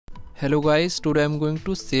Hello guys, today I am going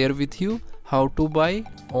to share with you how to buy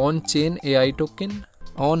Onchain AI token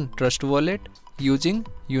on Trust Wallet using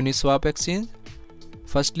UniSwap exchange.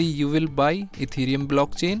 Firstly, you will buy Ethereum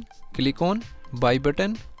blockchain. Click on buy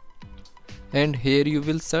button and here you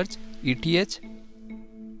will search ETH.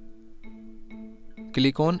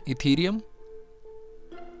 Click on Ethereum.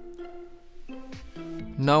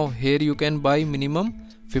 Now here you can buy minimum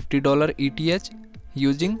 $50 ETH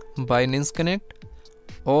using Binance Connect,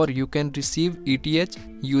 or you can receive ETH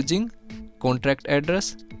using contract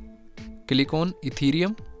address. Click on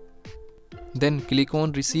Ethereum, then click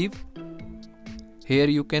on receive. Here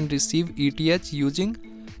you can receive ETH using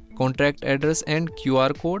contract address and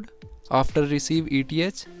QR code. After receive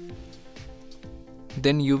ETH,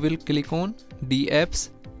 then you will click on dApps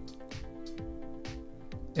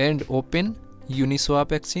and open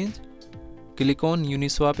UniSwap exchange. Click on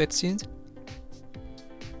UniSwap exchange.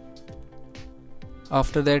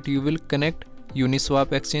 After that you will connect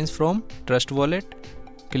UniSwap exchange from Trust Wallet.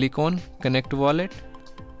 Click on connect wallet,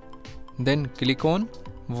 then click on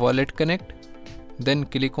wallet connect, then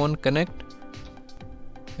click on connect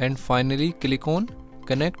and finally click on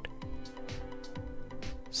connect.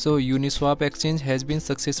 So UniSwap exchange has been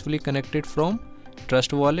successfully connected from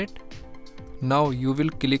Trust Wallet. Now you will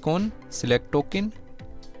click on select token.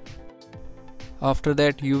 After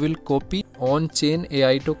that you will copy Onchain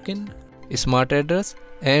AI token smart address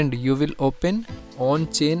and you will open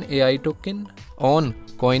Onchain AI token on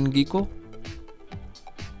CoinGecko.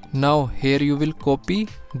 Now here you will copy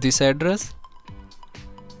this address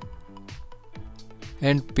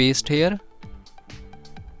and paste here.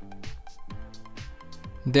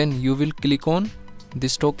 Then you will click on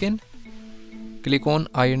this token. Click on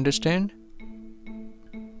I understand.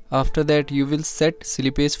 After that you will set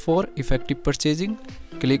slippage for effective purchasing.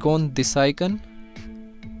 Click on this icon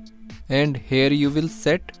and here you will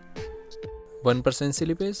set 1%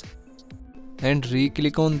 slippage and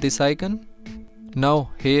re-click on this icon.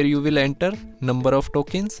 Now here you will enter number of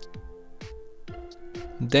tokens,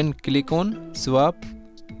 then click on swap.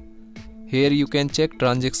 Here you can check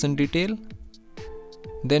transaction detail,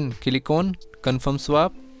 then click on confirm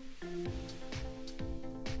swap.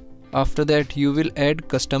 After that you will add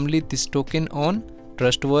customly this token on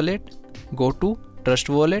Trust Wallet. Go to Trust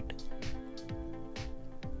Wallet,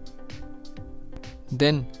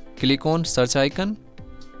 then click on search icon,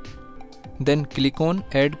 then click on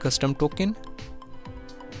add custom token.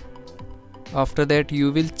 After that you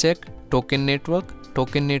will check token network.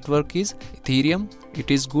 Token network is Ethereum, it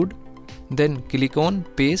is good. Then click on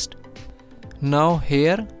paste. Now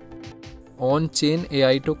here Onchain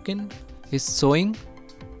AI token is showing,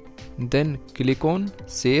 then click on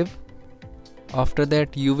save. After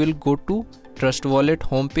that you will go to Trust Wallet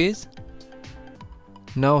homepage.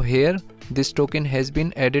 Now here this token has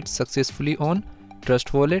been added successfully on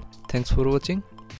Trust Wallet. Thanks for watching.